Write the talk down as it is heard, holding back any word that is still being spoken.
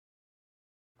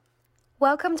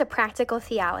Welcome to Practical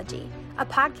Theology, a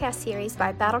podcast series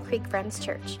by Battle Creek Friends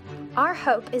Church. Our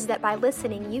hope is that by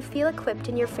listening, you feel equipped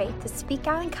in your faith to speak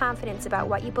out in confidence about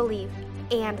what you believe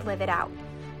and live it out.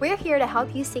 We're here to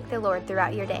help you seek the Lord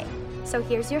throughout your day. So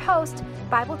here's your host,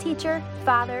 Bible teacher,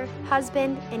 father,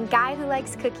 husband, and guy who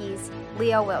likes cookies,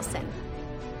 Leo Wilson.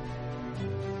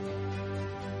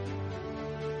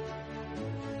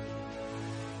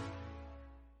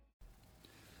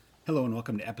 Hello and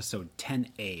welcome to episode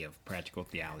 10A of Practical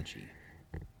Theology.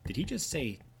 Did he just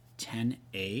say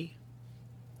 10A?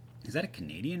 Is that a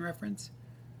Canadian reference?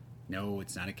 No,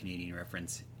 it's not a Canadian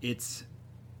reference. It's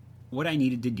what I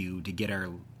needed to do to get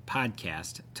our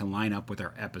podcast to line up with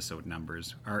our episode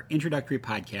numbers. Our introductory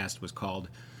podcast was called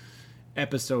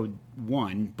episode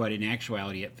 1, but in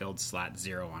actuality it filled slot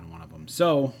 0 on one of them.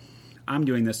 So I'm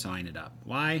doing this to line it up.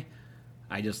 Why?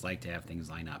 I just like to have things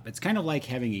line up. It's kind of like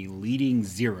having a leading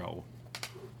 0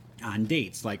 on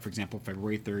dates. Like, for example,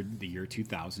 February 3rd, the year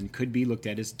 2000 could be looked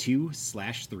at as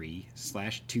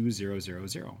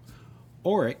 2/3/2000.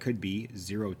 Or it could be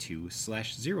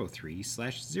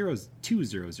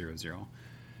 02/03/02000.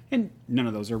 And none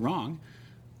of those are wrong.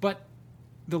 But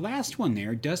the last one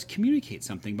there does communicate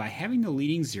something. By having the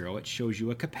leading 0, it shows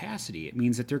you a capacity. It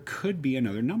means that there could be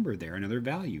another number there, another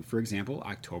value. For example,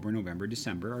 October, November,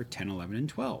 December are 10, 11, and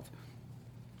 12.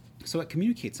 So it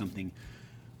communicates something.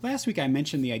 Last week I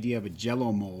mentioned the idea of a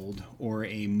jello mold, or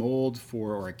a mold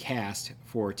for, or a cast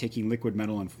for taking liquid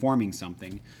metal and forming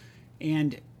something,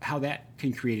 and how that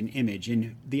can create an image.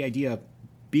 And the idea of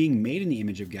being made in the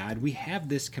image of God, we have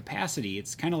this capacity.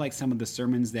 It's kind of like some of the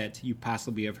sermons that you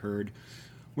possibly have heard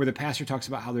where the pastor talks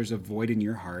about how there's a void in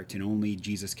your heart and only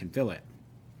Jesus can fill it.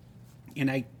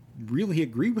 And I really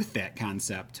agree with that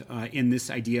concept in this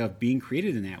idea of being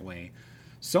created in that way.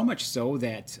 So much so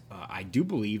that I do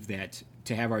believe that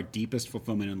to have our deepest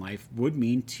fulfillment in life would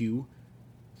mean to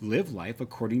live life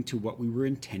according to what we were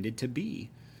intended to be.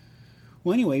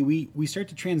 Well, anyway, we start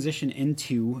to transition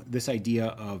into this idea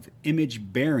of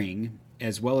image bearing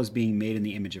as well as being made in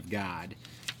the image of God.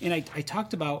 And I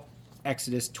talked about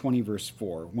Exodus 20, verse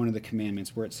 4, one of the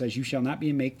commandments, where it says, "You shall not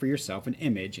make for yourself an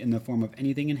image in the form of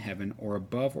anything in heaven or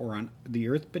above or on the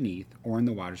earth beneath or in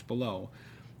the waters below."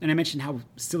 And I mentioned how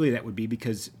silly that would be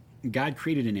because God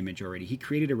created an image already. He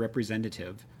created a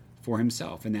representative for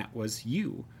himself, and that was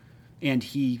you. And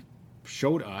he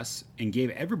showed us and gave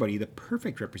everybody the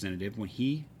perfect representative when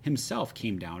he himself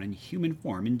came down in human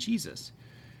form in Jesus,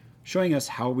 showing us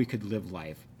how we could live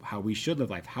life, how we should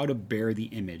live life, how to bear the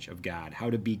image of God,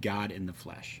 how to be God in the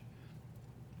flesh.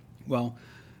 Well,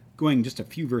 going just a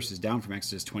few verses down from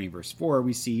Exodus 20, verse 4,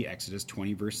 we see Exodus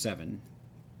 20, verse 7.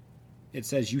 It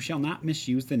says, "You shall not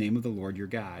misuse the name of the Lord your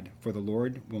God, for the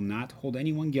Lord will not hold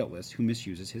anyone guiltless who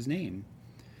misuses his name."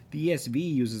 The ESV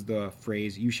uses the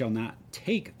phrase, "You shall not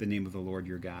take the name of the Lord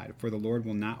your God, for the Lord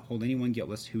will not hold anyone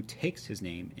guiltless who takes his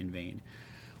name in vain."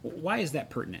 Why is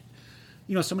that pertinent?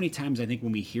 You know, so many times I think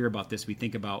when we hear about this, we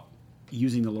think about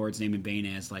using the Lord's name in vain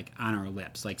as like on our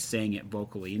lips, like saying it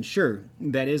vocally. And sure,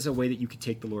 that is a way that you could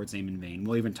take the Lord's name in vain.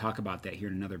 We'll even talk about that here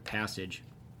in another passage.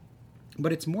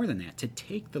 But it's more than that. To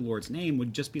take the Lord's name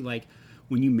would just be like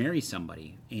when you marry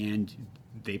somebody and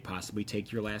they possibly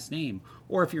take your last name.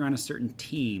 Or if you're on a certain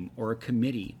team or a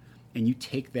committee and you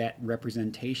take that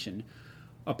representation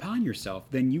upon yourself,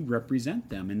 then you represent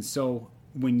them. And so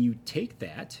when you take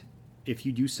that, if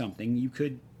you do something, you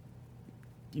could,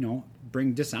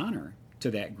 bring dishonor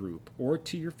to that group or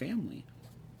to your family.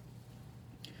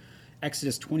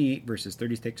 Exodus 28, verses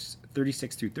 36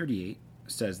 through 38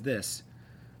 says this,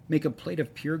 "Make a plate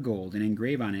of pure gold and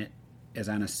engrave on it as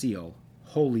on a seal,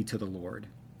 holy to the Lord.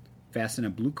 Fasten a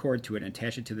blue cord to it and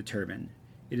attach it to the turban.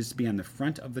 It is to be on the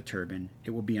front of the turban.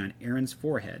 It will be on Aaron's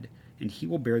forehead, and he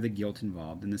will bear the guilt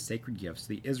involved in the sacred gifts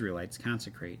the Israelites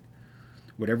consecrate.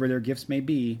 Whatever their gifts may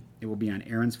be, it will be on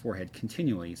Aaron's forehead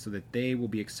continually, so that they will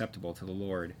be acceptable to the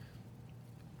Lord."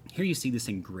 Here you see this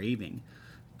engraving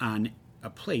on a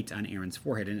plate on Aaron's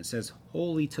forehead, and it says,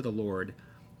 "Holy to the Lord."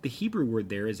 The Hebrew word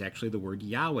there is actually the word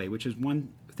Yahweh, which is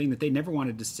one thing that they never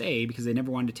wanted to say because they never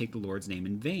wanted to take the Lord's name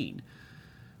in vain.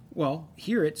 Well,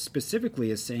 here it specifically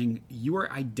is saying you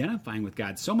are identifying with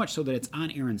God, so much so that it's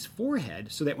on Aaron's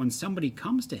forehead, so that when somebody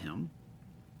comes to him,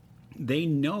 they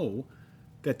know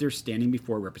that they're standing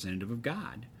before a representative of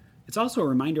God. It's also a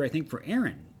reminder, I think, for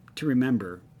Aaron to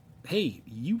remember, hey,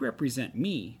 you represent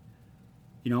me.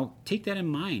 Take that in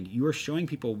mind. You are showing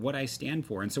people what I stand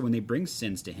for. And so when they bring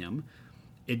sins to him,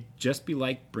 it'd just be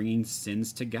like bringing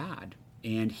sins to God.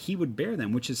 And he would bear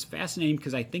them, which is fascinating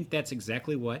because I think that's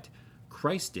exactly what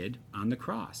Christ did on the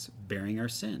cross, bearing our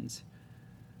sins.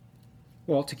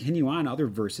 Well, to continue on, other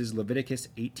verses, Leviticus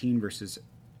 18, verses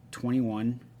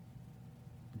 21,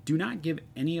 do not give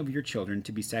any of your children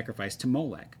to be sacrificed to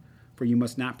Molech, for you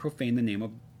must not profane the name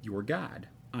of your God.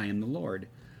 I am the Lord.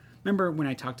 Remember when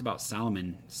I talked about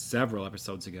Solomon several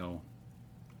episodes ago,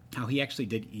 how he actually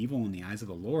did evil in the eyes of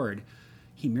the Lord?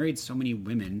 He married so many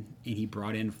women and he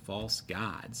brought in false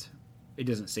gods. It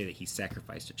doesn't say that he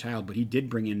sacrificed a child, but he did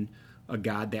bring in a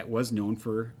god that was known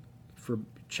for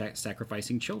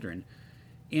sacrificing children.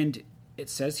 And it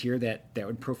says here that that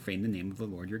would profane the name of the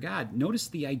Lord your God. Notice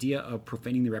the idea of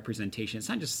profaning the representation. It's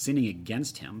not just sinning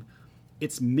against him,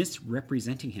 it's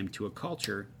misrepresenting him to a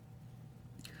culture.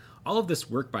 All of this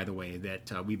work, by the way,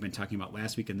 that we've been talking about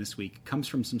last week and this week comes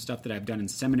from some stuff that I've done in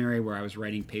seminary where I was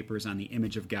writing papers on the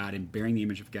image of God and bearing the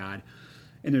image of God.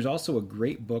 And there's also a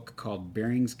great book called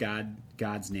Bearing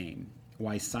God's Name,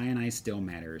 Why Sinai Still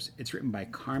Matters. It's written by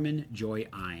Carmen Joy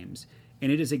Imes,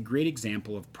 and it is a great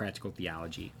example of practical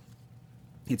theology.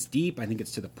 It's deep, I think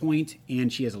it's to the point,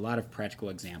 and she has a lot of practical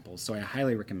examples, so I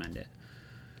highly recommend it.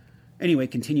 Anyway,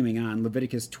 continuing on,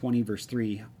 Leviticus 20, verse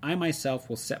 3, I myself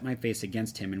will set my face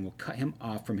against him and will cut him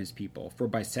off from his people, for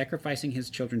by sacrificing his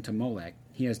children to Molech,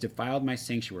 he has defiled my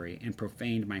sanctuary and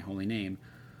profaned my holy name.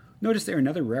 Notice there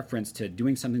another reference to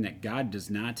doing something that God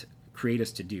does not create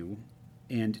us to do,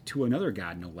 and to another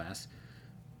God no less,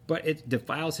 but it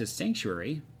defiles his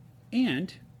sanctuary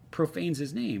and profanes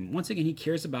his name. Once again, he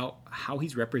cares about how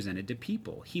he's represented to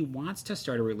people. He wants to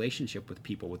start a relationship with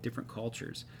people with different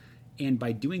cultures. And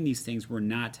by doing these things, we're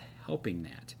not helping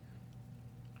that.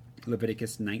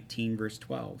 Leviticus 19, verse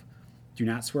 12. Do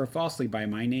not swear falsely by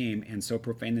my name and so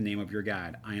profane the name of your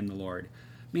God. I am the Lord.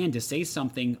 Man, to say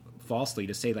something falsely,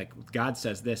 to say like God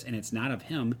says this and it's not of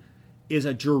him, is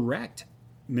a direct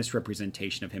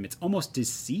misrepresentation of him. It's almost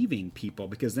deceiving people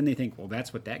because then they think, well,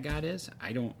 that's what that God is?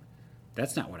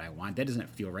 That's not what I want. That doesn't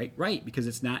feel right. Right, because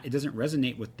it doesn't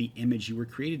resonate with the image you were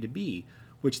created to be,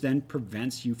 which then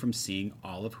prevents you from seeing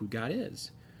all of who God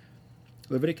is.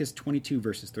 Leviticus 22,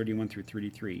 verses 31 through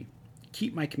 33.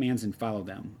 Keep my commands and follow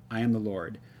them. I am the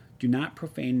Lord. Do not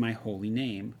profane my holy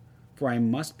name, for I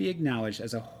must be acknowledged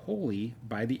as a holy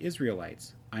by the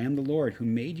Israelites. I am the Lord who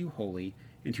made you holy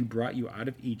and who brought you out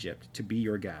of Egypt to be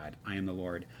your God. I am the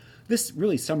Lord. This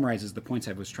really summarizes the points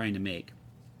I was trying to make.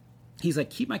 He's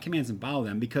like, keep my commands and follow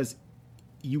them because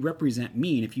you represent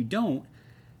me. And if you don't,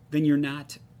 then you're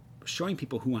not showing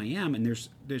people who I am, and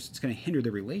it's going to hinder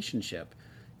the relationship.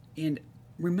 And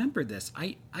remember this,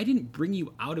 I didn't bring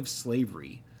you out of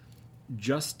slavery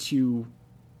just to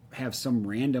have some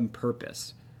random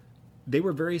purpose. They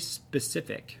were very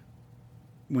specific.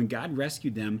 When God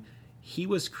rescued them, he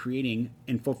was creating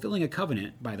and fulfilling a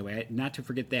covenant, by the way, not to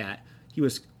forget that. He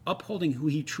was upholding who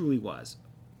he truly was.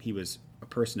 He was a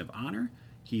person of honor,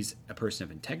 he's a person of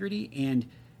integrity, and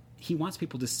he wants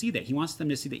people to see that. He wants them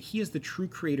to see that he is the true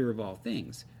creator of all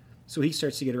things. So he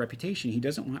starts to get a reputation. He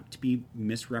doesn't want to be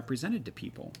misrepresented to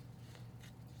people.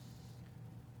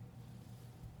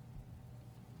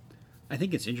 I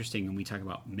think it's interesting when we talk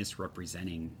about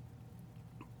misrepresenting,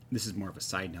 this is more of a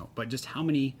side note, but just how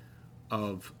many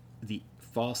of the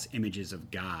false images of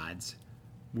gods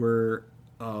were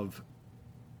of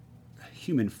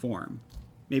human form.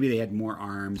 Maybe they had more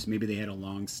arms, maybe they had a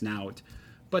long snout,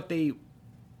 but they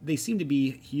seem to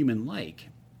be human-like,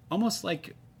 almost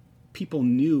like people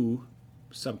knew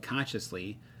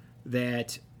subconsciously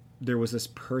that there was this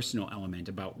personal element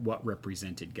about what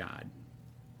represented God.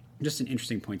 Just an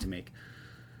interesting point to make.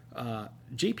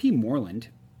 J.P. Moreland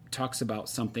talks about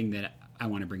something that I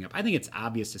want to bring up. I think it's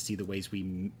obvious to see the ways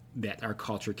that our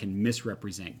culture can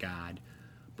misrepresent God.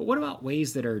 But what about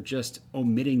ways that are just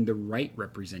omitting the right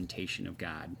representation of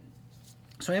God?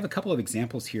 So I have a couple of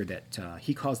examples here that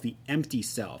he calls the empty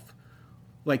self,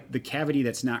 like the cavity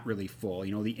that's not really full,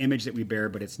 the image that we bear,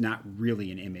 but it's not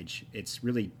really an image. It's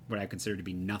really what I consider to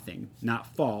be nothing,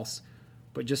 not false,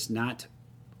 but just not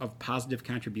of positive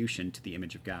contribution to the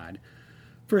image of God.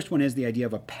 First one is the idea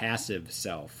of a passive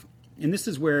self. And this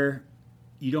is where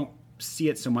you don't see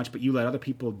it so much, but you let other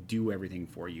people do everything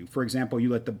for you. For example, you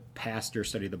let the pastor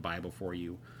study the Bible for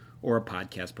you, or a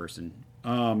podcast person.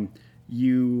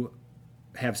 You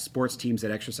have sports teams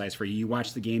that exercise for you. You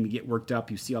watch the game, you get worked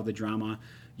up, you see all the drama.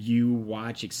 You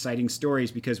watch exciting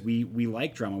stories because we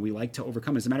like drama. We like to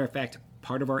overcome. As a matter of fact,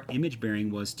 part of our image bearing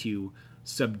was to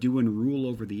subdue and rule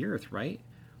over the earth, right?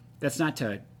 That's not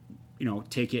to,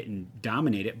 take it and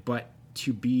dominate it, but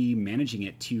to be managing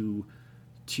it, to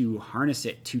harness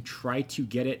it, to try to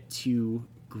get it to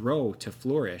grow, to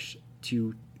flourish,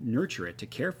 to nurture it, to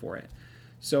care for it.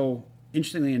 So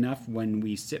interestingly enough, when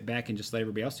we sit back and just let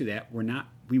everybody else do that,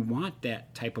 we want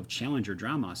that type of challenge or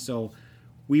drama. So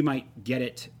We might get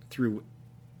it through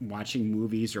watching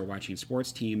movies or watching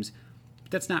sports teams,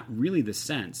 but that's not really the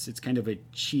sense. It's kind of a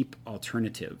cheap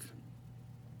alternative.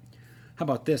 How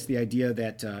about this? The idea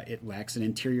that it lacks an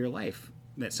interior life,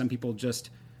 that some people just...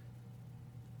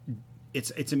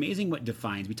 It's amazing what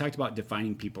defines. We talked about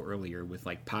defining people earlier with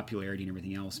like popularity and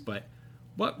everything else, but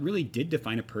what really did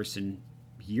define a person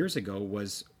years ago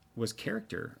was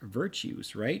character,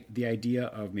 virtues, right? The idea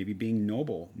of maybe being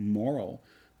noble, moral,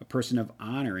 a person of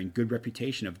honor and good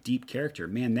reputation, of deep character.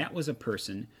 Man, that was a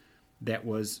person that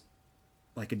was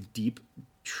like a deep,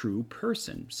 true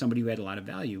person, somebody who had a lot of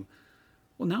value.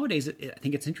 Well, nowadays, I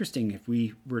think it's interesting if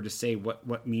we were to say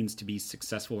what means to be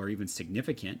successful or even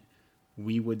significant.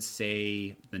 We would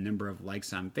say the number of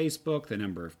likes on Facebook, the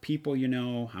number of people you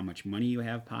know, how much money you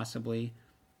have possibly.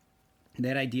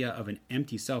 That idea of an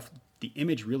empty self, the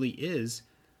image really is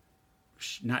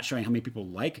not showing how many people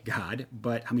like God,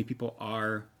 but how many people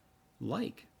are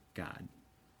like God.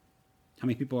 How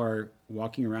many people are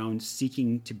walking around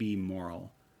seeking to be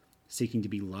moral, seeking to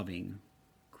be loving,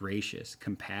 gracious,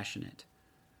 compassionate,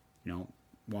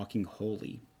 walking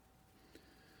holy.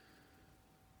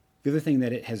 The other thing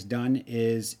that it has done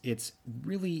is it's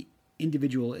really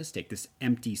individualistic, this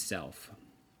empty self.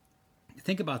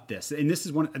 Think about this, and this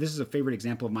is a favorite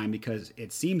example of mine because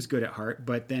it seems good at heart,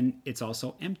 but then it's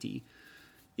also empty.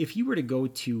 If you were to go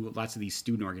to lots of these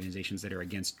student organizations that are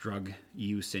against drug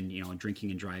use and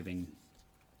drinking and driving,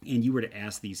 and you were to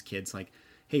ask these kids like,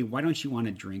 "Hey, why don't you want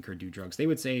to drink or do drugs?" They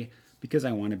would say, "Because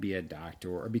I want to be a doctor,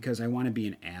 or because I want to be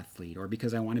an athlete, or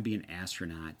because I want to be an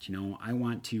astronaut. I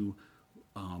want to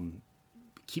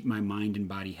keep my mind and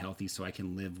body healthy so I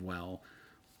can live well."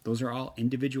 Those are all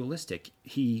individualistic.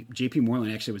 J.P.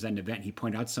 Moreland actually was at an event, and he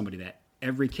pointed out to somebody that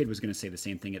every kid was going to say the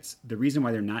same thing. It's the reason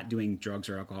why they're not doing drugs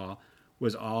or alcohol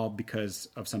was all because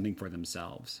of something for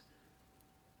themselves.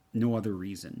 No other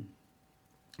reason.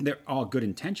 They're all good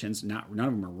intentions. None of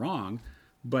them are wrong,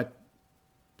 but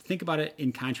think about it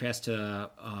in contrast to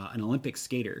an Olympic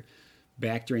skater.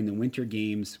 Back during the Winter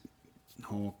Games,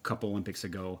 a couple Olympics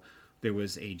ago, there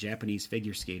was a Japanese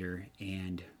figure skater,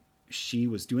 and she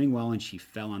was doing well, and she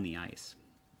fell on the ice.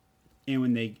 And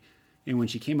when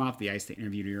she came off the ice, they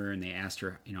interviewed her, and they asked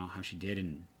her, how she did,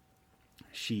 and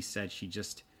she said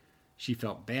she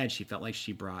felt bad. She felt like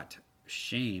she brought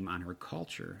shame on her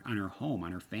culture, on her home,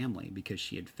 on her family, because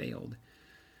she had failed.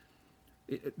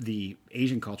 The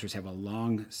Asian cultures have a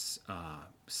long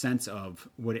sense of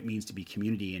what it means to be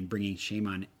community and bringing shame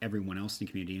on everyone else in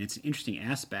the community. And it's an interesting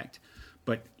aspect.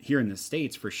 But here in the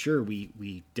States, for sure,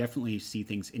 we definitely see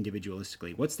things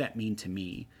individualistically. What's that mean to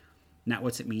me? Not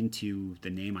what's it mean to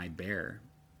the name I bear.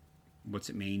 What's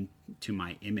it mean to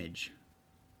my image?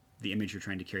 The image you're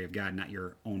trying to carry of God, not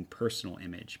your own personal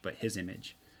image, but his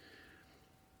image.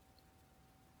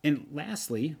 And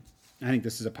lastly, I think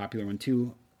this is a popular one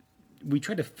too, we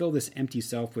try to fill this empty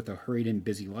self with a hurried and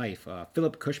busy life.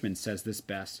 Philip Cushman says this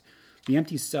best: the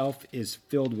empty self is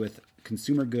filled with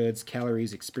consumer goods,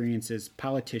 calories, experiences,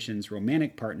 politicians,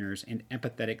 romantic partners, and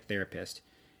empathetic therapists.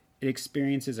 It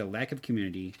experiences a lack of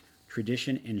community,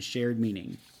 tradition, and shared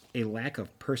meaning, a lack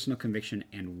of personal conviction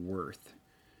and worth.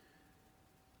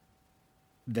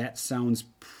 That sounds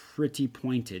pretty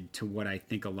pointed to what I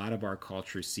think a lot of our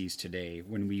culture sees today.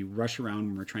 When we rush around,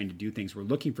 when we're trying to do things, we're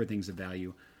looking for things of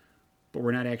value, but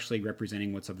we're not actually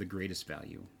representing what's of the greatest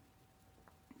value.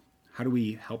 How do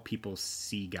we help people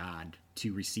see God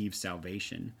to receive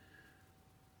salvation?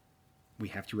 We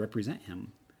have to represent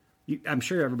him. I'm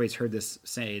sure everybody's heard this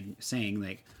saying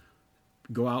like,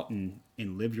 go out and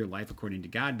live your life according to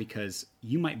God, because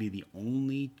you might be the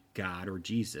only God or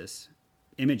Jesus,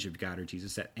 image of God or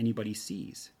Jesus that anybody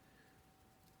sees.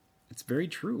 It's very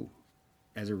true.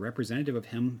 As a representative of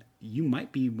him, you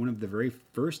might be one of the very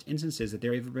first instances that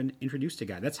they've ever been introduced to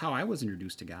God. That's how I was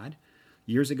introduced to God.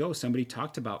 Years ago, somebody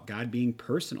talked about God being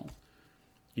personal,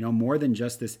 more than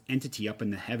just this entity up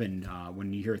in the heaven.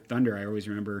 When you hear thunder, I always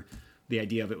remember the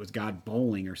idea of it was God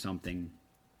bowling or something.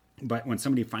 But when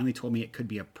somebody finally told me it could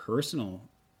be a personal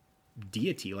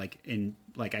deity, like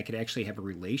I could actually have a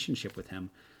relationship with him,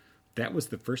 that was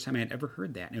the first time I had ever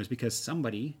heard that. And it was because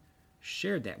somebody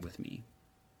shared that with me.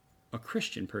 A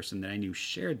Christian person that I knew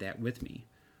shared that with me.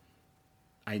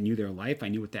 I knew their life, I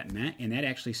knew what that meant, and that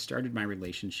actually started my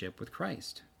relationship with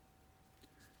Christ.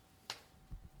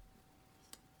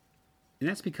 And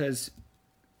that's because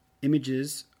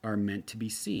images are meant to be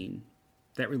seen.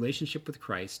 That relationship with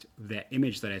Christ, that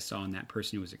image that I saw in that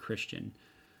person who was a Christian,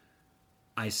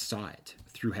 I saw it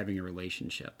through having a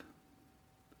relationship.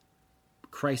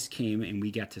 Christ came and we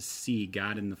got to see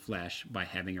God in the flesh by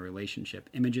having a relationship.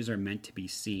 Images are meant to be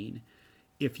seen.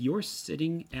 if you're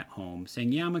sitting at home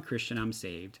saying, yeah, I'm a Christian, I'm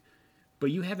saved,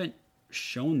 but you haven't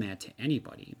shown that to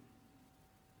anybody,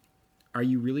 are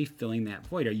you really filling that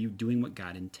void? Are you doing what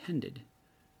God intended?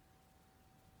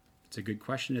 It's a good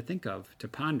question to think of, to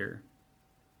ponder.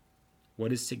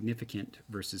 What is significant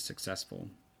versus successful?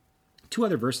 2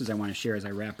 other verses I want to share as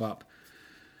I wrap up.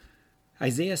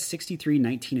 Isaiah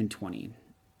 63:19 and 20.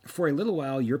 For a little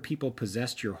while your people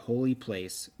possessed your holy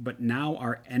place, but now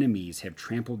our enemies have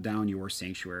trampled down your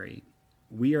sanctuary.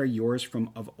 We are yours from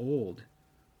of old,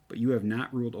 but you have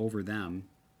not ruled over them.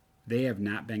 They have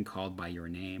not been called by your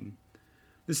name.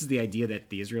 This is the idea that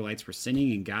the Israelites were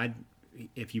sinning, and God,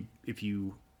 if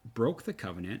you broke the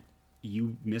covenant,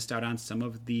 you missed out on some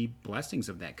of the blessings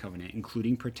of that covenant,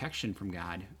 including protection from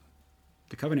God.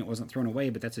 The covenant wasn't thrown away,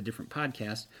 but that's a different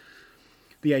podcast.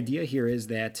 The idea here is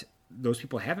that those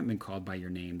people haven't been called by your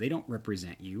name. They don't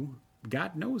represent you.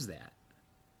 God knows that.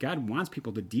 God wants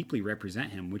people to deeply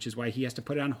represent him, which is why he has to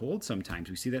put it on hold sometimes.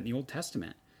 We see that in the Old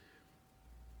Testament.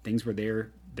 Things where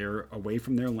they're away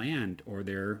from their land, or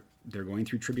they're going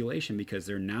through tribulation because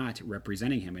they're not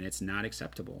representing him, and it's not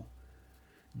acceptable.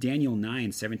 Daniel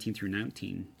 9:17 through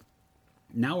 19.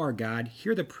 Now our God,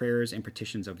 hear the prayers and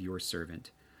petitions of your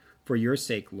servant. For your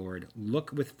sake, Lord,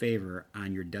 look with favor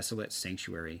on your desolate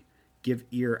sanctuary. Give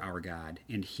ear, our God,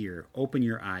 and hear. Open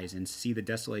your eyes and see the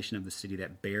desolation of the city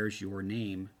that bears your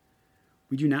name.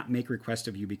 We do not make request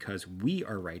of you because we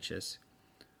are righteous,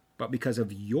 but because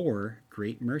of your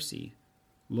great mercy.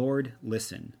 Lord,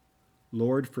 listen.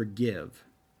 Lord, forgive.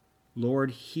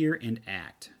 Lord, hear and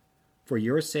act. For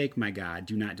your sake, my God,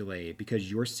 do not delay,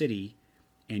 because your city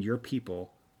and your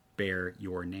people bear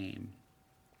your name.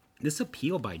 This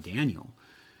appeal by Daniel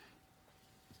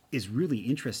is really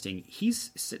interesting.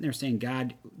 He's sitting there saying,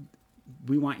 God,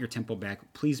 we want your temple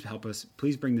back. Please help us.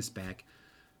 Please bring this back.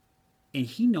 And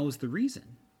he knows the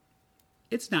reason.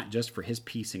 It's not just for his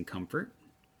peace and comfort.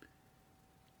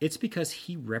 It's because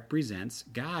he represents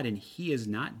God, and he is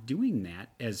not doing that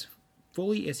as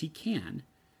fully as he can.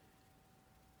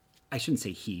 I shouldn't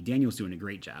say he. Daniel's doing a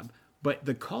great job. But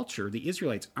the culture, the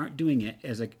Israelites, aren't doing it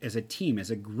as a team, as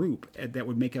a group that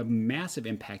would make a massive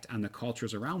impact on the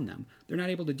cultures around them. They're not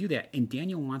able to do that. And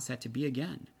Daniel wants that to be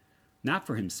again. Not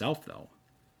for himself, though,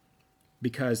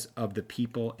 because of the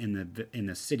people in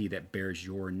the city that bears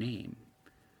your name.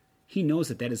 He knows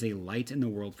that that is a light in the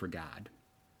world for God.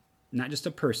 Not just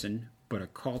a person, but a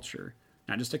culture.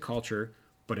 Not just a culture,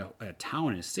 but a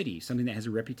town, a city, something that has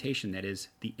a reputation that is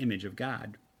the image of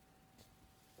God.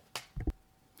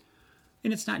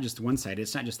 And it's not just one side.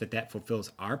 It's not just that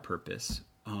fulfills our purpose.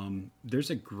 There's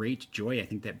a great joy, I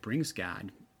think, that brings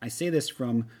God. I say this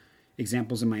from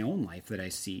examples in my own life that I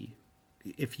see.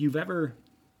 If you've ever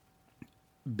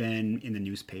been in the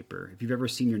newspaper, if you've ever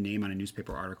seen your name on a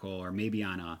newspaper article, or maybe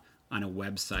on a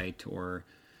website or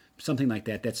something like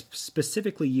that, that's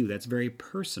specifically you, that's very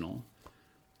personal,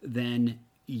 then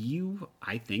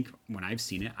I think, when I've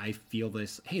seen it, I feel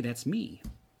this, hey, that's me.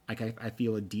 Like I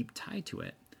feel a deep tie to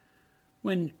it.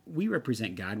 When we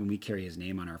represent God, when we carry his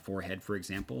name on our forehead, for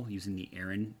example, using the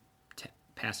Aaron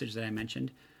passage that I mentioned,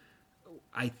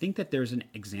 I think that there's an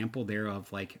example there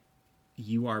of, like,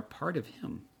 you are part of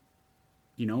him.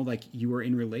 You know, like you are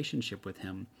in relationship with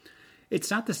him.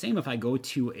 It's not the same if I go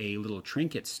to a little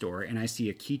trinket store and I see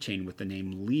a keychain with the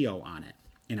name Leo on it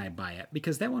and I buy it,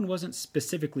 because that one wasn't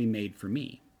specifically made for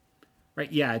me.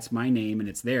 Right? Yeah, it's my name and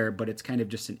it's there, but it's kind of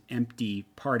just an empty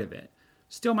part of it.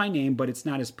 Still my name, but it's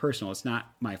not as personal. It's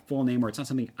not my full name, or it's not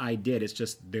something I did. It's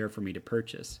just there for me to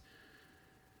purchase.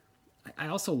 I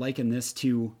also liken this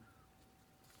to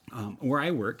where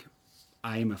I work.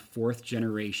 I am a 4th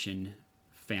generation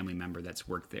family member that's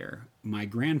worked there. My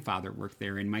grandfather worked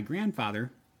there, and my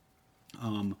grandfather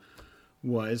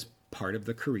was part of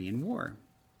the Korean War.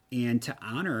 And to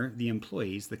honor the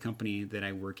employees, the company that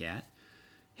I work at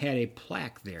had a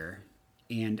plaque there.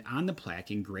 And on the plaque,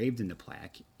 engraved in the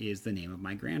plaque, is the name of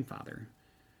my grandfather.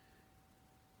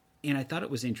 And I thought it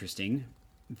was interesting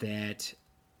that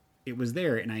it was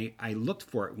there. And I looked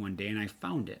for it one day and I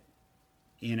found it.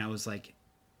 And I was like,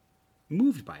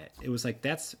 moved by it. It was like,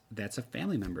 that's a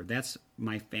family member. That's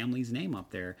my family's name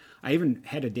up there. I even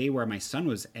had a day where my son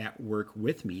was at work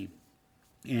with me.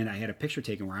 And I had a picture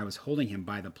taken where I was holding him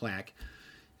by the plaque.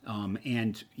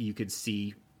 And you could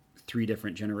see 3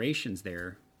 different generations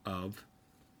there of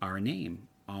our name,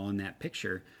 all in that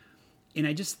picture. And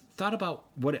I just thought about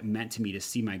what it meant to me to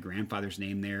see my grandfather's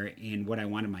name there, and what I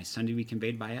wanted my son to be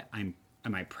conveyed by it. Am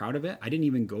I proud of it? I didn't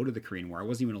even go to the Korean War. I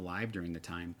wasn't even alive during the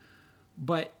time.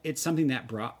 But it's something that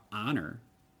brought honor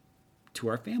to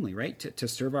our family, right? To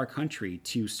serve our country,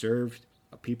 to serve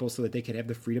people so that they could have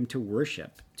the freedom to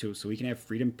worship, so we can have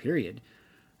freedom, period.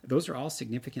 Those are all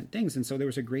significant things. And so there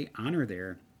was a great honor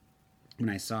there when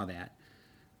I saw that.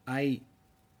 I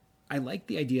like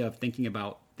the idea of thinking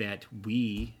about that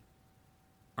we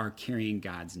are carrying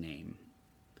God's name,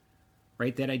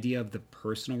 right? That idea of the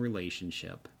personal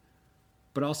relationship,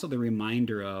 but also the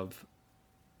reminder of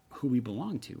who we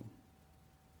belong to.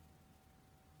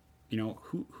 You know,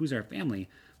 who's our family?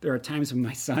 There are times when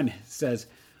my son says,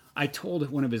 I told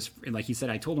one of his, like he said,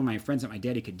 I told one of my friends that my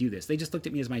daddy could do this. They just looked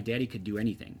at me as my daddy could do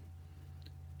anything,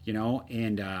 you know,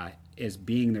 and as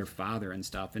being their father and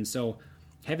stuff. And so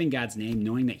having God's name,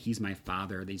 knowing that he's my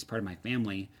father, that he's part of my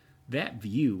family, that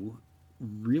view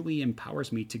really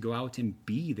empowers me to go out and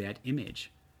be that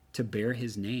image, to bear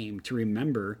his name, to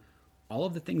remember all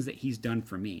of the things that he's done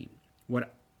for me,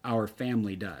 what our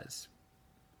family does.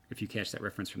 If you catch that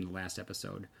reference from the last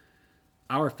episode,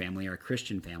 our family, our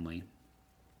Christian family,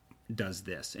 does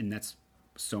this. And that's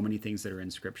so many things that are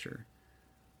in Scripture.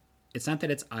 It's not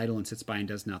that it's idle and sits by and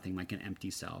does nothing like an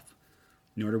empty self,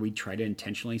 nor do we try to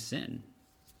intentionally sin.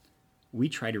 We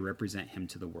try to represent him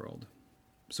to the world.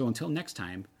 So until next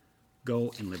time,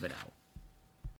 go and live it out.